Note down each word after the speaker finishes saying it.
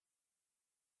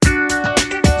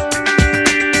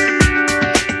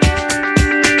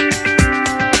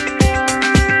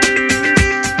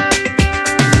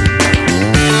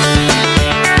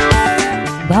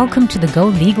the Go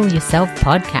Legal Yourself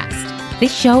podcast.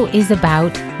 This show is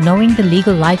about knowing the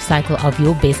legal life cycle of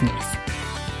your business.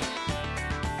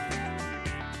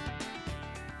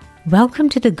 Welcome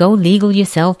to the Go Legal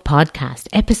Yourself podcast,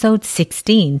 episode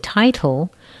 16,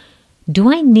 title,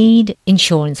 Do I Need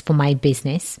Insurance for My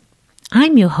Business?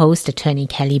 I'm your host, Attorney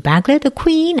Kelly Bagler, the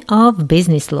Queen of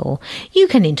Business Law. You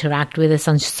can interact with us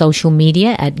on social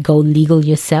media at Go Legal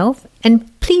Yourself, and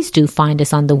please do find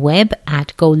us on the web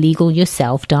at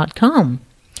golegalyourself.com.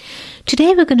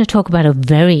 Today we're going to talk about a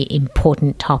very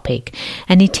important topic,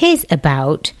 and it is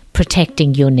about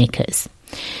protecting your knickers.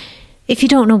 If you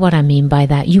don't know what I mean by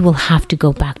that, you will have to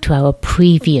go back to our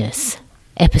previous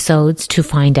episodes to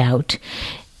find out.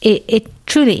 It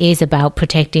truly is about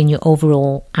protecting your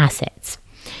overall assets.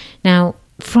 Now,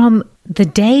 from the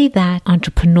day that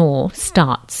entrepreneur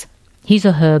starts his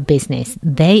or her business,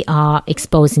 they are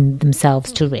exposing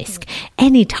themselves to risk.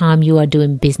 Anytime you are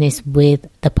doing business with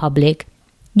the public,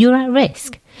 you're at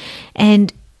risk.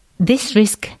 And this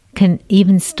risk can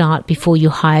even start before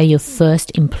you hire your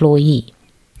first employee.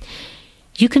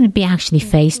 You can be actually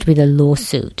faced with a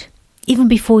lawsuit even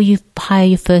before you hire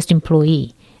your first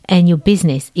employee, and your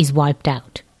business is wiped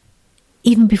out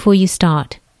even before you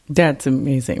start. That's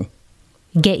amazing.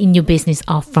 Getting your business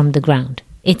off from the ground.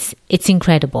 It's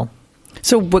incredible.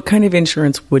 So what kind of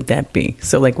insurance would that be?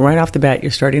 So like right off the bat,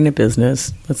 you're starting a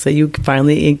business. Let's say you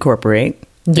finally incorporate.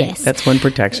 Yes. That's one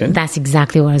protection. That's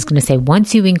exactly what I was going to say.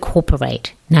 Once you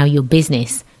incorporate, now your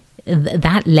business,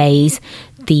 that lays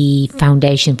the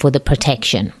foundation for the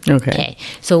protection. Okay.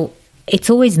 So it's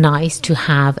always nice to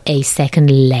have a second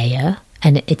layer,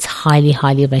 and it's highly,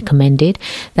 highly recommended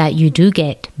that you do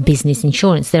get business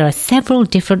insurance. There are several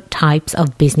different types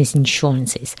of business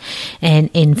insurances. And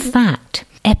in fact,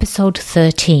 episode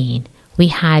 13, we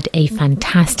had a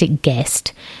fantastic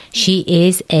guest. She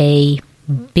is a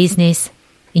business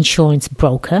insurance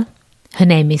broker. Her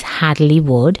name is Hadley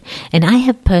Wood, and I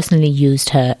have personally used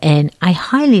her, and I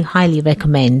highly, highly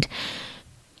recommend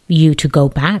you to go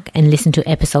back and listen to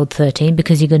episode 13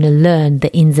 because you're going to learn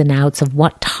the ins and outs of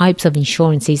what types of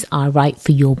insurances are right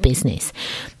for your business.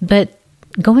 But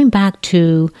going back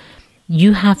to,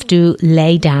 you have to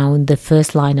lay down the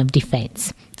first line of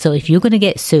defense. So if you're going to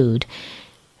get sued,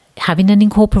 having an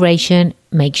incorporation,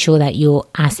 make sure that your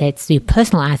assets, your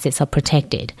personal assets are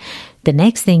protected. The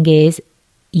next thing is,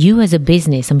 you as a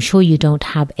business, I'm sure you don't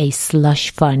have a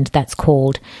slush fund that's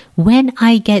called when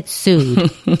I get sued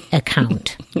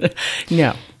account.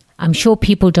 No. I'm sure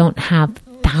people don't have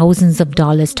thousands of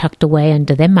dollars tucked away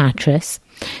under their mattress.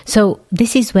 So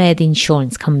this is where the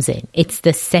insurance comes in. It's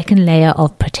the second layer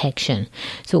of protection.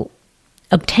 So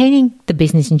obtaining the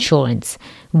business insurance,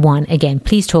 one, again,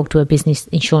 please talk to a business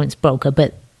insurance broker,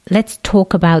 but let's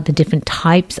talk about the different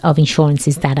types of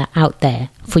insurances that are out there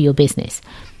for your business.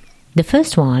 The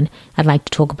first one I'd like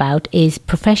to talk about is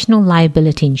professional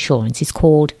liability insurance. It's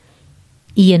called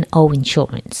E&O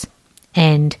insurance.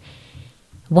 And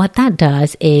what that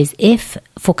does is, if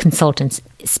for consultants,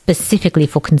 specifically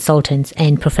for consultants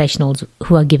and professionals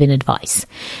who are giving advice,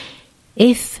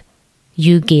 if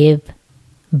you give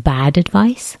bad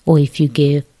advice or if you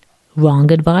give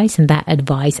wrong advice and that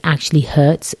advice actually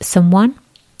hurts someone,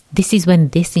 this is when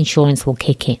this insurance will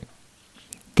kick in.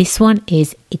 This one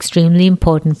is extremely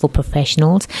important for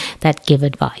professionals that give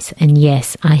advice. And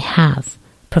yes, I have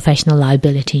professional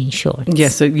liability insurance.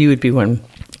 Yes, so you would be one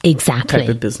exactly type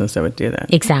of business that would do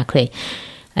that. Exactly.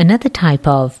 Another type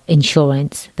of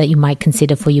insurance that you might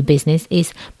consider for your business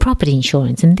is property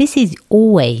insurance. And this is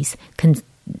always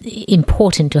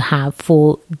important to have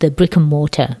for the brick and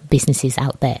mortar businesses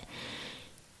out there.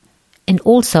 And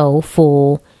also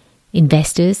for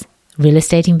investors, real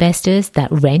estate investors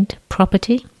that rent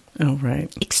property. Oh, right.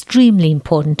 Extremely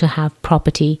important to have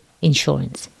property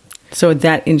insurance. So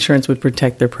that insurance would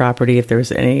protect their property if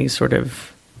there's any sort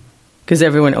of, because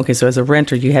everyone, okay, so as a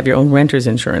renter, you have your own renter's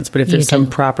insurance, but if there's some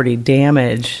property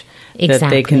damage that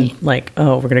they can like,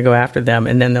 oh, we're going to go after them.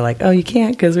 And then they're like, oh, you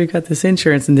can't because we've got this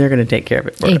insurance and they're going to take care of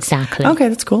it for us. Exactly. Okay,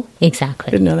 that's cool.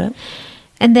 Exactly. Didn't know that.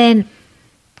 And then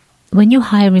when you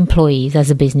hire employees as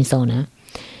a business owner,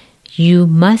 you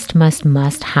must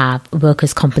have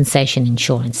workers' compensation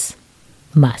insurance.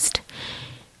 Must.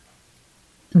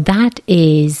 That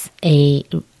is a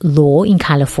law in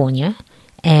California,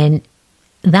 and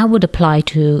that would apply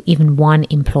to even one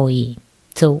employee.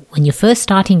 So when you're first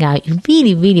starting out, you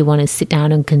really, really want to sit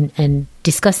down and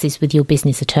discuss this with your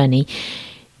business attorney.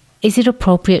 Is it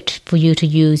appropriate for you to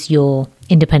use your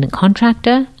independent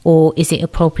contractor, or is it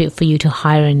appropriate for you to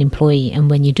hire an employee? And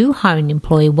when you do hire an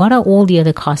employee, what are all the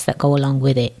other costs that go along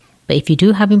with it? But if you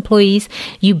do have employees,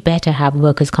 you better have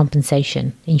workers'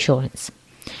 compensation insurance.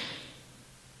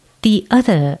 The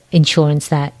other insurance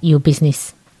that your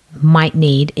business might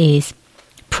need is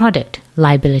product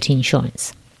liability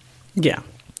insurance. Yeah.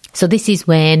 So this is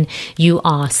when you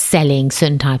are selling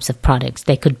certain types of products.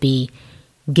 They could be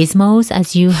gizmos,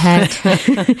 as you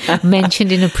had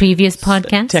mentioned in a previous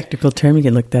podcast. Technical term, you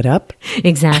can look that up.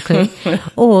 Exactly.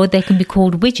 Or they can be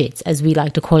called widgets, as we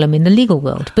like to call them in the legal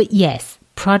world. But yes,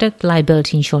 product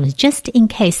liability insurance, just in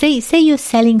case. Say you're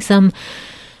selling some,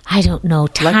 I don't know,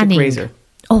 tanning. Electric razor.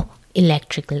 Oh,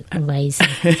 electric razor.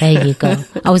 There you go.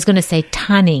 I was going to say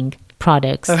tanning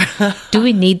products. Do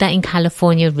we need that in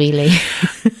California, really?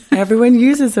 Everyone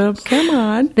uses them. Come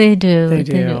on. They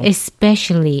do.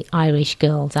 Especially Irish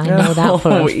girls. I know that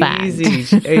for a fact.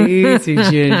 Easy,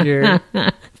 Ginger.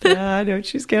 I know what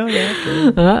she's going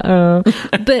after. Uh-oh.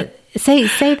 But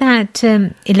say that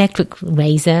electric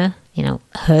razor,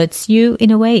 hurts you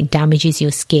in a way, it damages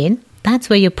your skin. That's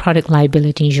where your product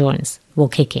liability insurance will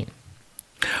kick in.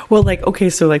 Well,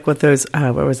 so with those,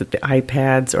 what was it, the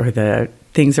iPads or the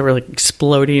things that were like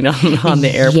exploding on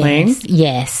the airplane?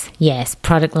 Yes.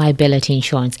 Product liability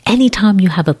insurance. Anytime you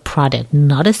have a product,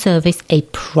 not a service, a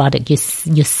product, you're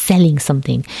selling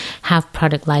something, have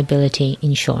product liability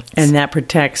insurance. And that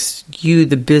protects you,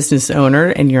 the business owner,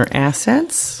 and your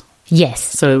assets? Yes.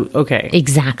 So, okay.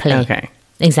 Exactly. Okay.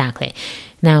 Exactly.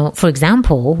 Now, for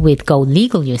example, with Go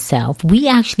Legal Yourself, we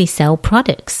actually sell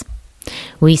products.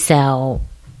 We sell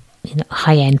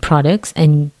high-end products,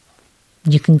 and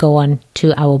you can go on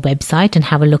to our website and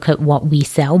have a look at what we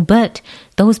sell. But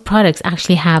those products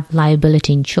actually have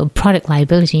product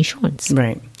liability insurance.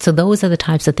 Right. So those are the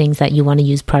types of things that you want to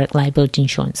use product liability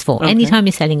insurance for. Okay. Anytime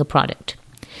you're selling a product.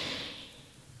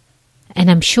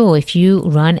 And I'm sure if you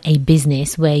run a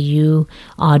business where you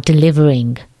are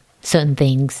delivering certain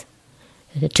things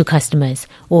to customers,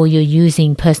 or you're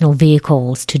using personal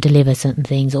vehicles to deliver certain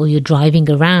things, or you're driving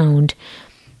around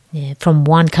from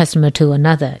one customer to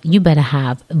another, you better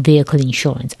have vehicle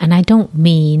insurance. And I don't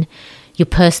mean your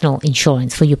personal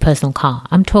insurance for your personal car.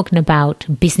 I'm talking about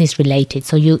business related.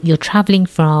 So you're traveling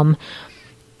from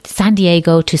San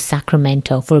Diego to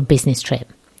Sacramento for a business trip.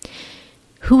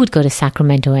 Who would go to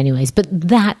Sacramento anyways? But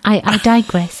that, I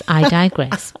digress.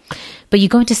 But you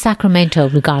go to Sacramento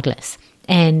regardless,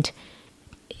 and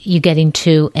you get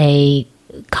into a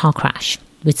car crash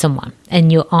with someone,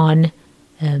 and you're on,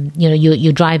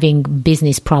 you're driving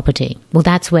business property. Well,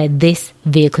 that's where this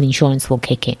vehicle insurance will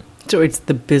kick in. So it's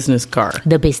the business car.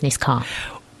 The business car.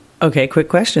 Okay, quick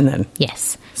question then.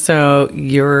 Yes. So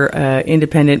you're an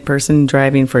independent person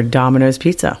driving for Domino's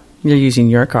Pizza. You're using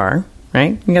your car,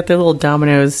 right? You got the little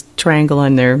Domino's triangle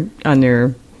on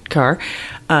their car.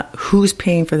 Who's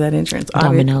paying for that insurance?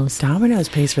 Domino's. Domino's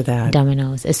pays for that.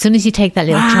 Domino's. As soon as you take that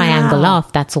little triangle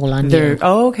off, that's all on you.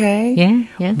 Oh, okay.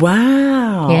 Yeah.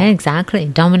 Wow. Yeah, exactly.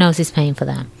 Domino's is paying for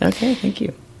that. Okay, thank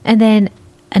you. And then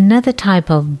another type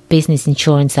of business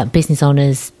insurance that business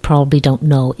owners probably don't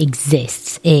know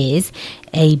exists is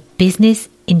a business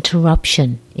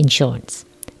interruption insurance.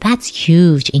 That's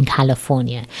huge in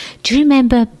California. Do you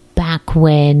remember back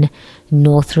when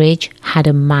Northridge had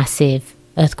a massive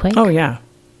earthquake? Oh, yeah.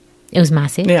 It was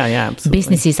massive. Yeah, absolutely.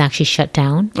 Businesses actually shut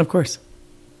down. Of course.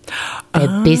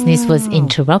 Their business was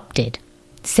interrupted.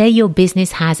 Say your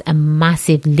business has a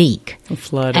massive leak. A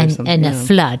flood or something. And a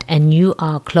flood, and you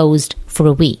are closed for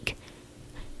a week.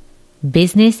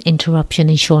 Business interruption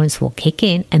insurance will kick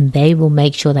in, and they will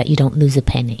make sure that you don't lose a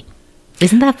penny.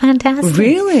 Isn't that fantastic?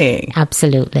 Really?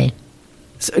 Absolutely.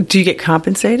 So do you get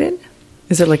compensated?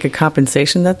 Is it like a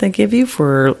compensation that they give you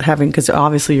for having, because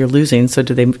obviously you're losing, so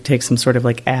do they take some sort of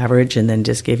like average and then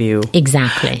just give you?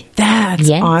 Exactly.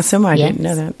 That's awesome. I didn't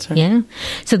know that. Sorry. Yeah.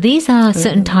 So these are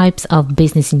certain types of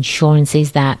business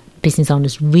insurances that business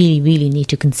owners really, really need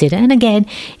to consider. And again,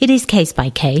 it is case by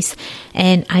case.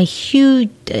 And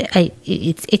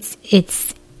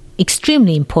it's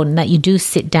extremely important that you do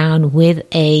sit down with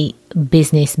a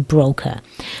business broker.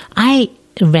 I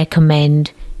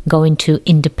recommend going to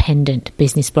independent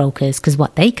business brokers, because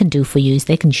what they can do for you is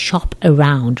they can shop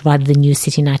around rather than you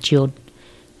sitting at your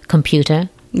computer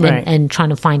and trying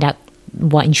to find out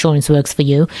what insurance works for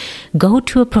you. Go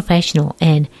to a professional,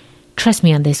 and trust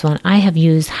me on this one, I have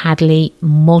used Hadley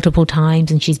multiple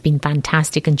times, and she's been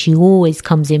fantastic, and she always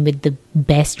comes in with the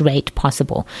best rate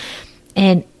possible,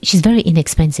 and she's very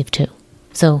inexpensive too.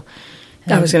 So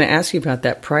I was going to ask you about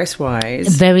that price-wise.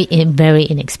 Very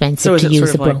inexpensive to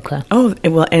use a broker. And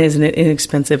isn't it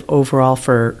inexpensive overall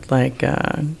for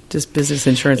just business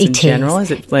insurance in general? Is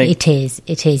it like? It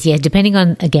is. Yeah, depending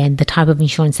on, again, the type of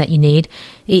insurance that you need,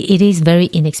 it is very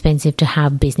inexpensive to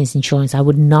have business insurance. I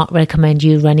would not recommend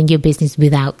you running your business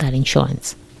without that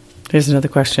insurance. There's another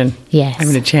question. Yes. I'm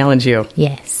going to challenge you.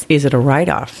 Yes. Is it a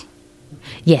write-off?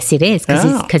 Yes, it is,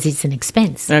 because it's an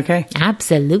expense. Okay.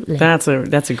 Absolutely. That's a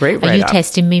great write-off. Are you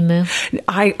testing me, Moo?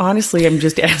 I honestly am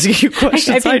just asking you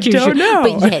questions. I don't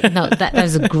know. But that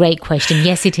was a great question.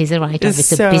 Yes, it is a write-off.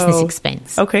 It's a business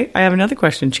expense. Okay. I have another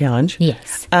question challenge.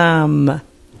 Yes.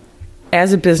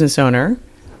 As a business owner,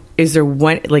 is there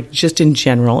one, like just in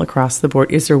general across the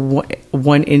board, is there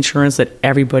one insurance that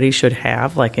everybody should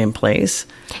have, like in place?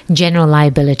 General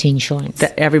liability insurance.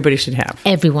 That everybody should have.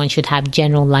 Everyone should have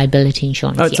general liability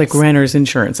insurance. Oh, it's like renter's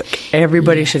insurance.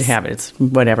 Everybody should have it. It's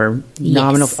whatever,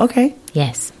 nominal. Okay.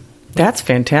 Yes. That's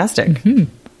fantastic.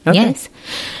 Mm-hmm. Okay. Yes.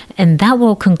 And that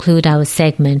will conclude our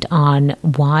segment on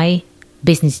why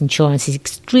business insurance is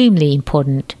extremely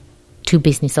important to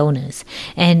business owners.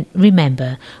 And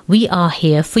remember, we are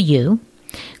here for you.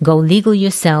 Go Legal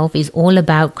Yourself is all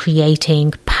about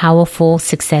creating powerful,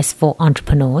 successful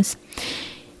entrepreneurs.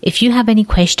 If you have any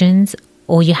questions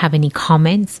or you have any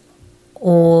comments,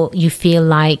 or you feel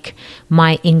like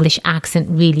my English accent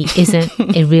really isn't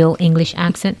a real English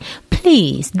accent,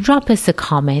 please drop us a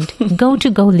comment. Go to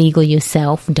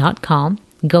golegalyourself.com.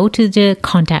 Go to the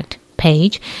contact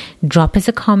page. Drop us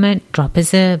a comment. Drop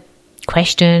us a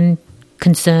question,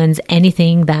 concerns,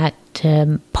 anything that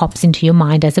pops into your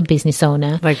mind as a business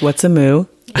owner. Like, what's a moo?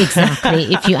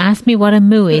 Exactly. If you ask me what a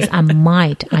moo is, I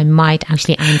might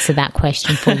actually answer that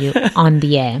question for you on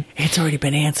the air. It's already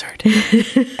been answered.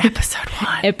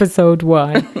 Episode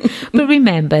 1. But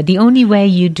remember, the only way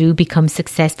you do become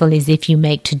successful is if you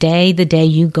make today the day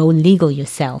you go legal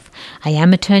yourself. I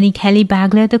am attorney Kelly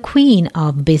Bagler, the queen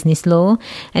of business law,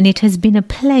 and it has been a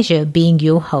pleasure being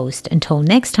your host. Until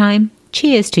next time,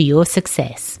 cheers to your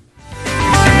success.